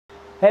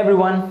Hey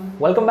everyone,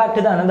 welcome back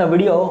to the another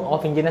video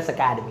of Engineers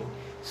Academy.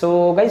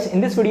 So guys,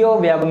 in this video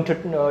we are going to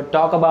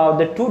talk about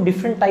the two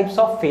different types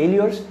of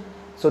failures.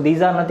 So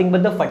these are nothing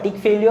but the fatigue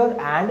failure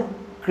and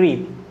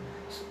creep.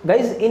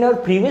 Guys, in our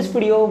previous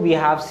video we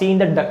have seen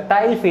the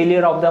ductile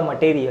failure of the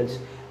materials.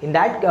 In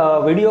that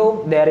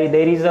video there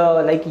is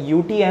a like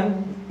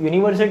UTM,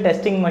 universal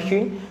testing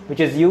machine, which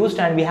is used,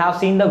 and we have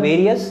seen the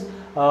various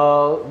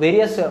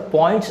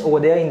points over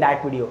there in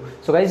that video.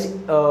 So guys,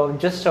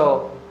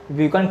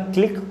 you can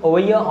click over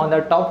here on the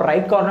top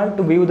right corner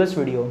to view this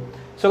video.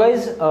 So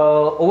guys,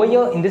 over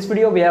here in this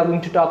video we are going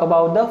to talk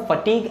about the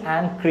fatigue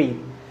and creep.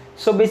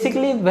 So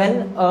basically,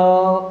 when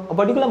a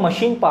particular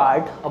machine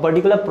part, a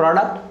particular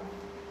product,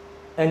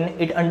 and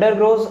it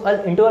undergoes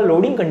into a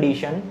loading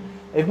condition,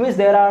 it means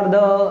there are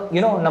the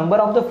number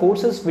of the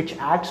forces which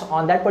acts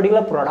on that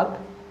particular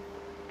product.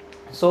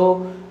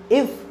 So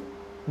if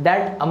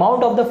that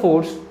amount of the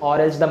force,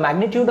 or else the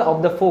magnitude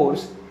of the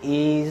force,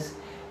 is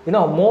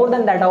more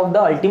than that of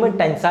the ultimate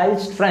tensile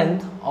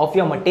strength of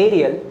your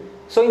material,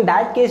 so in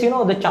that case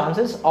the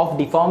chances of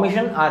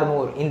deformation are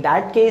more. In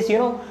that case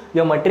your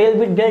material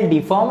will get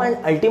deformed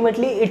and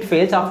ultimately it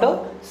fails after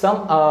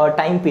some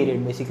time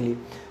period basically.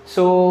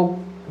 So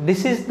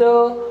this is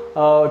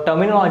the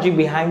terminology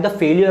behind the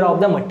failure of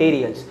the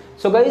materials.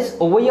 So guys,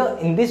 over here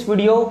in this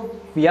video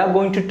we are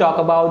going to talk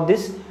about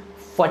this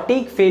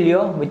fatigue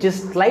failure, which is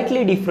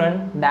slightly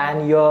different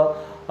than your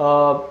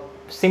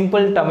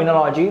simple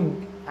terminology,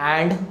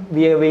 and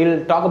we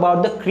will talk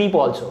about the creep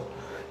also.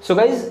 So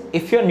guys,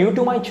 if you're new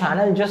to my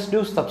channel, just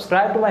do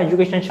subscribe to my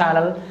education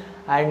channel,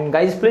 and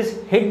guys please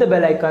hit the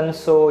bell icon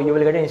so you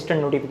will get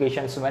instant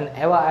notifications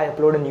whenever I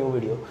upload a new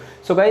video.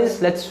 So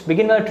guys, let's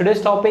begin with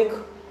today's topic.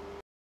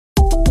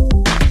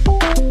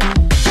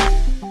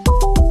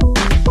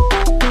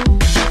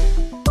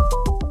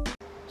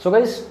 So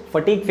guys,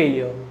 fatigue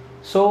failure.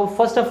 So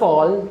first of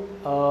all,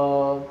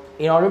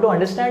 in order to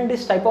understand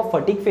this type of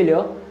fatigue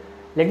failure,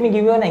 let me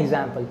give you an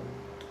example.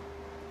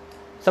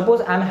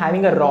 Suppose I am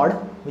having a rod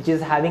which is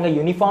having a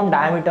uniform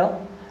diameter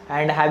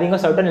and having a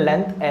certain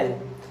length L,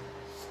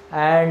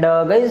 and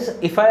guys,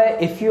 if I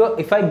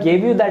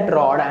gave you that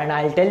rod and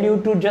I'll tell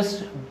you to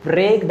just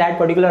break that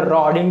particular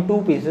rod in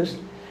two pieces,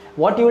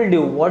 what you will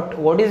do?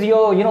 What is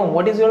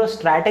your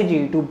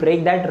strategy to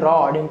break that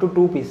rod into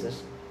two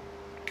pieces?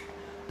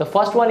 The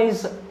first one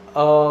is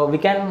we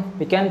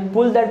can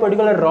pull that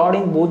particular rod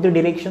in both the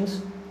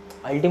directions.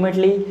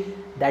 Ultimately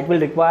that will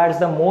require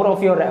the more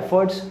of your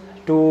efforts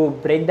to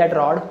break that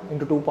rod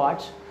into two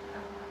parts.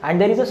 And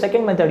there is a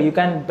second method. You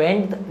can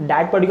bend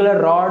that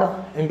particular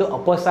rod into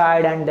upper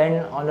side and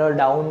then on the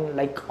down,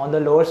 like on the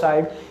lower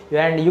side,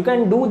 and you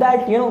can do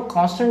that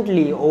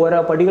constantly over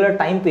a particular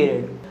time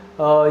period.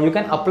 You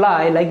can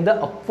apply like the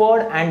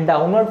upward and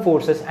downward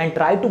forces and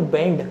try to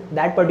bend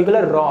that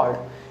particular rod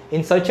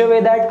in such a way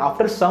that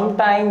after some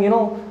time we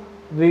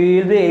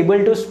will be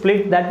able to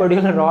split that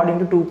particular rod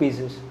into two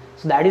pieces.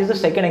 So that is the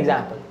second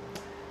example.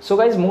 So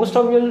guys, most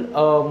of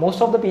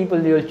the people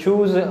will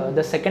choose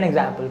the second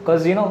example,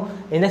 because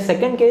in the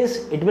second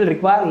case it will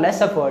require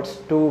less efforts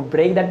to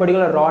break that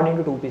particular rod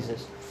into two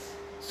pieces.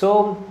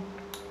 So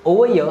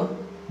over here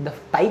the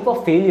type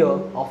of failure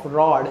of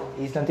rod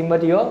is nothing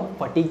but your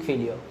fatigue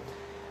failure.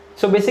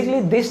 So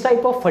basically this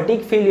type of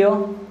fatigue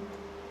failure,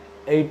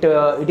 it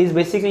is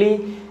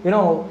basically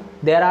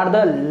there are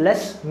the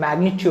less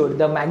magnitude,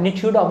 the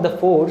magnitude of the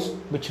force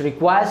which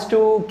requires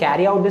to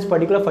carry out this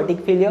particular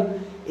fatigue failure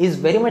is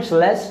very much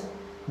less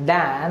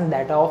than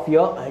that of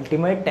your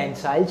ultimate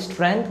tensile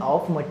strength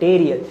of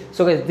material.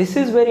 So guys, this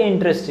is very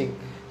interesting.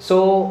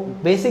 So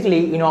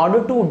basically, in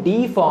order to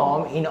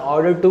deform, in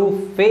order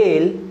to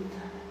fail,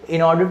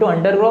 in order to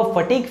undergo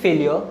fatigue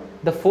failure,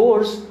 the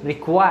force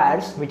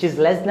requires which is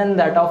less than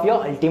that of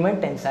your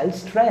ultimate tensile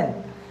strength.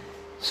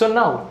 So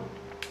now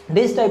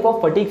this type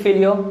of fatigue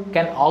failure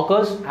can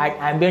occur at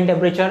ambient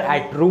temperature,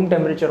 at room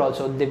temperature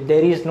also.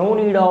 There is no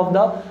need of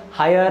the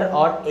higher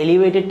or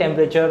elevated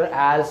temperature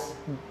as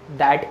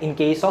that in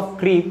case of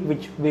creep,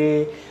 which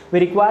we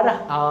require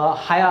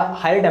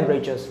higher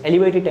temperatures,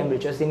 elevated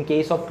temperatures in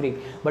case of creep.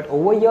 But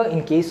over here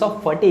in case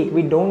of fatigue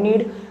we don't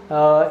need,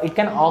 it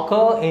can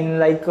occur in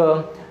like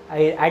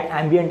at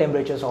ambient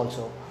temperatures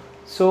also.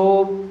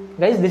 So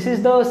guys, this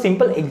is the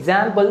simple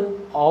example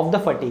of the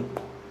fatigue.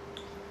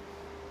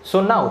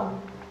 So now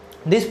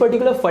this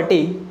particular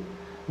fatigue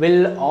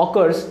will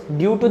occurs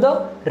due to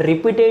the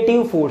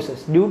repetitive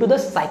forces, due to the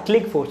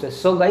cyclic forces.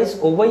 So guys,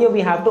 over here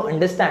we have to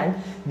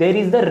understand there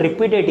is the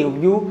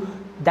repetitive.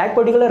 That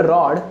particular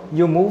rod,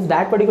 you move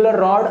that particular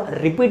rod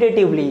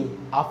repetitively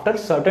after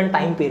certain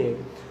time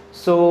period.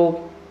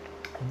 So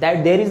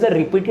that there is the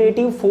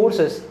repetitive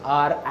forces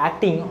are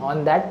acting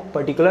on that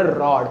particular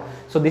rod.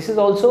 So this is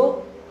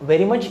also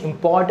very much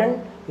important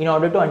in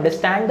order to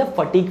understand the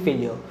fatigue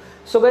failure.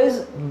 So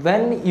guys,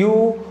 when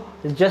you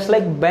just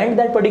like bend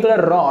that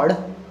particular rod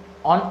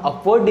on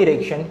upward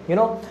direction,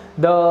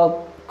 the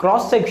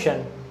cross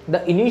section,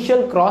 the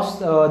initial cross,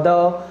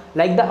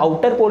 the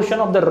outer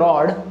portion of the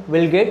rod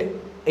will get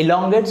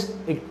elongates,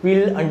 it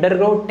will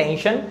undergo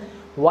tension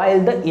while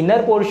the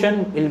inner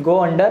portion will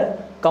go under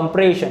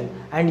compression,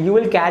 and you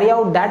will carry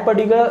out that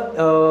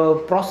particular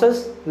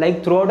process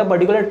like throughout a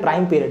particular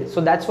time period.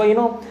 So that's why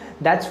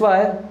that's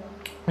why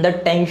the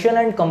tension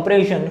and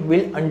compression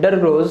will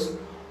undergoes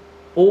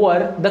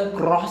over the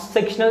cross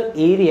sectional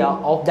area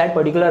of that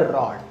particular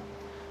rod.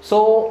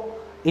 So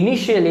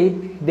initially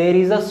there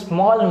is a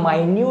small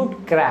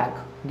minute crack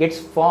gets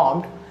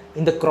formed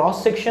in the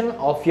cross section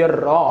of your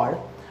rod,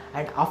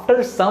 and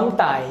after some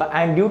time,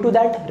 and due to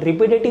that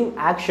repetitive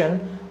action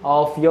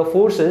of your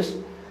forces,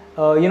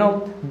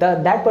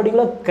 that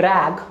particular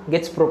crack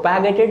gets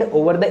propagated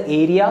over the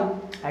area,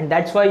 and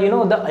that's why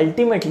the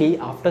ultimately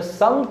after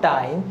some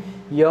time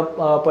your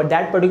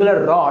that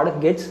particular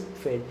rod gets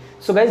failed.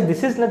 So guys,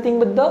 this is nothing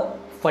but the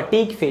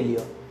fatigue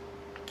failure.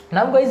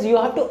 Now guys, you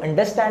have to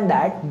understand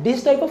that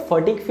this type of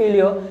fatigue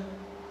failure,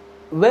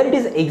 where it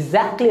is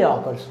exactly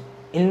occurs,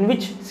 in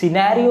which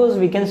scenarios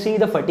we can see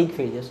the fatigue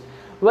failures.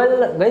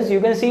 Well guys, you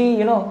can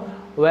see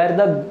where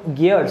the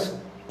gears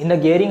in the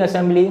gearing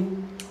assembly,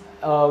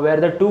 where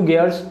the two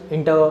gears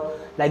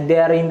like they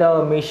are in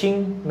the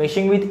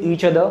meshing with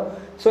each other.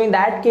 So in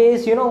that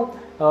case,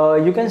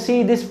 you can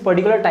see this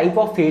particular type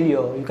of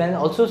failure. You can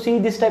also see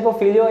this type of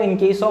failure in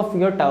case of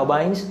your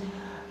turbines,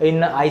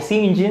 in IC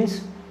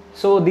engines.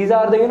 So these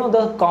are the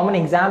the common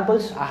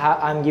examples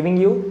I'm giving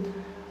you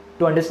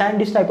to understand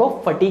this type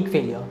of fatigue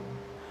failure.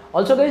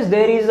 Also guys,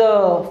 there is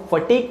a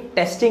fatigue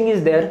testing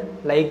is there,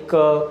 like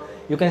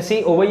you can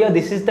see over here,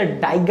 this is the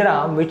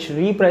diagram which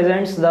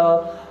represents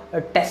the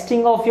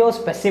testing of your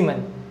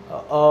specimen.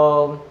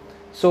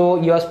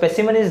 So your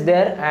specimen is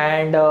there,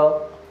 and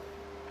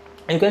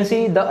you can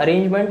see the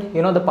arrangement.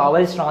 The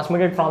power is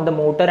transmitted from the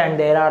motor, and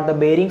there are the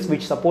bearings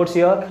which supports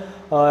your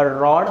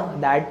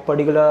rod, that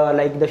particular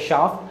like the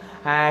shaft,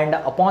 and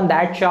upon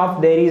that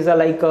shaft there is a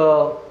like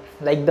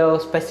the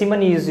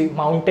specimen is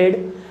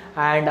mounted,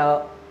 and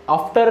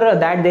after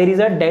that there is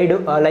a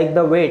dead like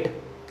the weight,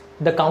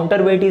 the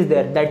counterweight is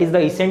there, that is the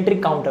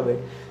eccentric counterweight.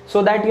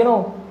 So that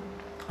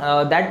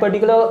that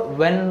particular,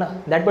 when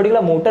that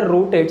particular motor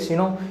rotates,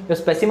 your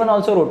specimen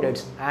also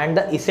rotates, and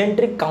the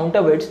eccentric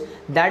counterweights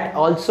that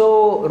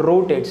also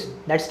rotates,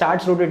 that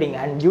starts rotating,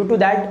 and due to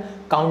that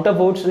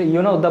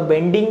counterweights, the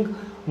bending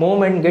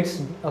moment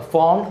gets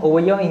formed over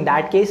here in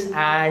that case,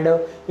 and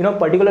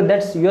particular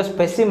that's your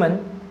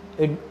specimen,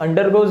 it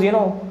undergoes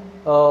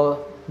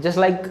just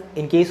like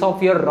in case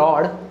of your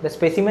rod, the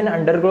specimen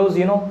undergoes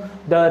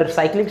the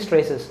cyclic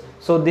stresses.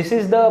 So this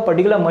is the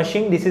particular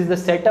machine, this is the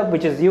setup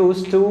which is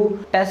used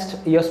to test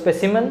your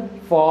specimen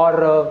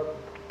for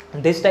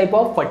this type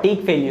of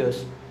fatigue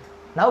failures.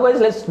 Now guys,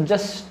 let's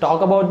just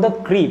talk about the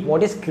creep.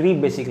 What is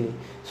creep basically?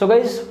 So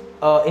guys,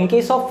 in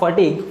case of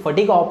fatigue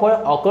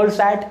occurs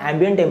at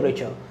ambient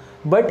temperature,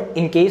 but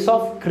in case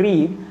of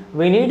creep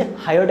we need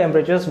higher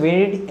temperatures, we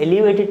need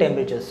elevated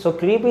temperatures. So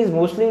creep is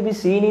mostly be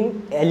seen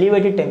in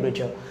elevated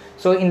temperature.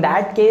 So in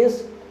that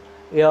case,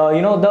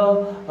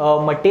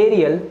 the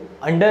material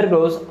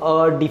undergoes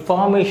a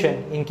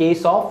deformation in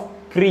case of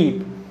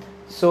creep.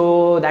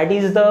 So that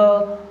is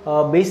the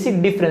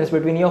basic difference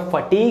between your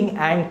fatigue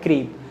and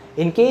creep.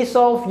 In case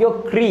of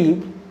your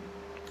creep,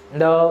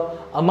 the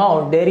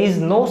amount, there is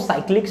no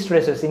cyclic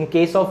stresses. In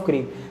case of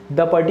creep,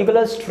 the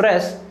particular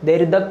stress,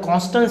 there is the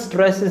constant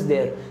stress is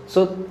there.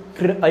 So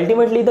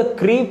ultimately the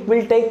creep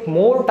will take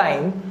more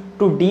time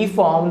to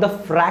deform the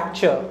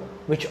fracture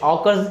which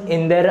occurs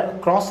in their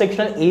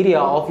cross-sectional area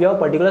of your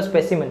particular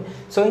specimen.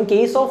 So in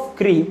case of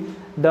creep,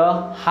 the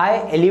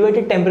high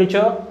elevated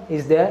temperature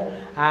is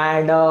there,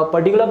 and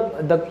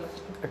the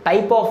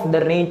type of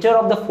the nature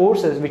of the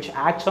forces which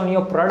acts on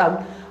your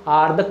product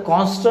are the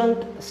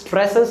constant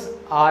stresses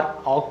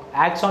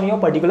acts on your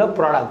particular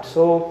product.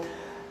 So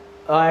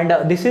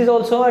and this is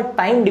also a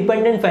time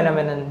dependent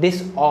phenomenon.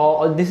 This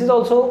is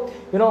also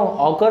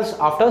occurs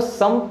after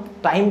some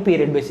time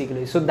period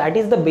basically. So that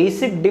is the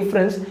basic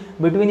difference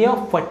between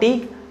your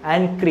fatigue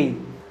and creep.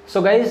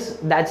 So guys,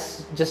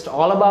 that's just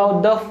all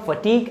about the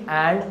fatigue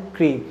and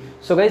creep.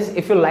 So guys,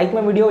 if you like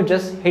my video,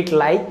 just hit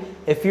like.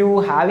 If you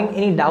having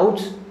any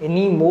doubts,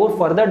 any more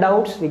further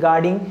doubts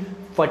regarding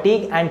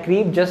fatigue and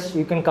creep, just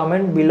you can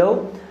comment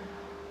below.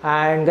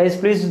 And guys,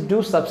 please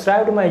do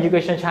subscribe to my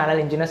education channel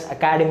Engineers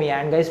Academy,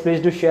 and guys, please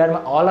do share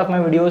all of my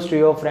videos to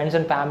your friends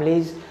and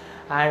families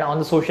and on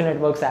the social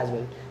networks as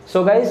well.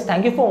 So guys,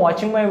 thank you for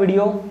watching my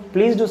video.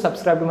 Please do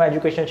subscribe to my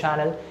education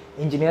channel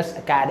Engineers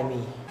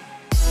Academy.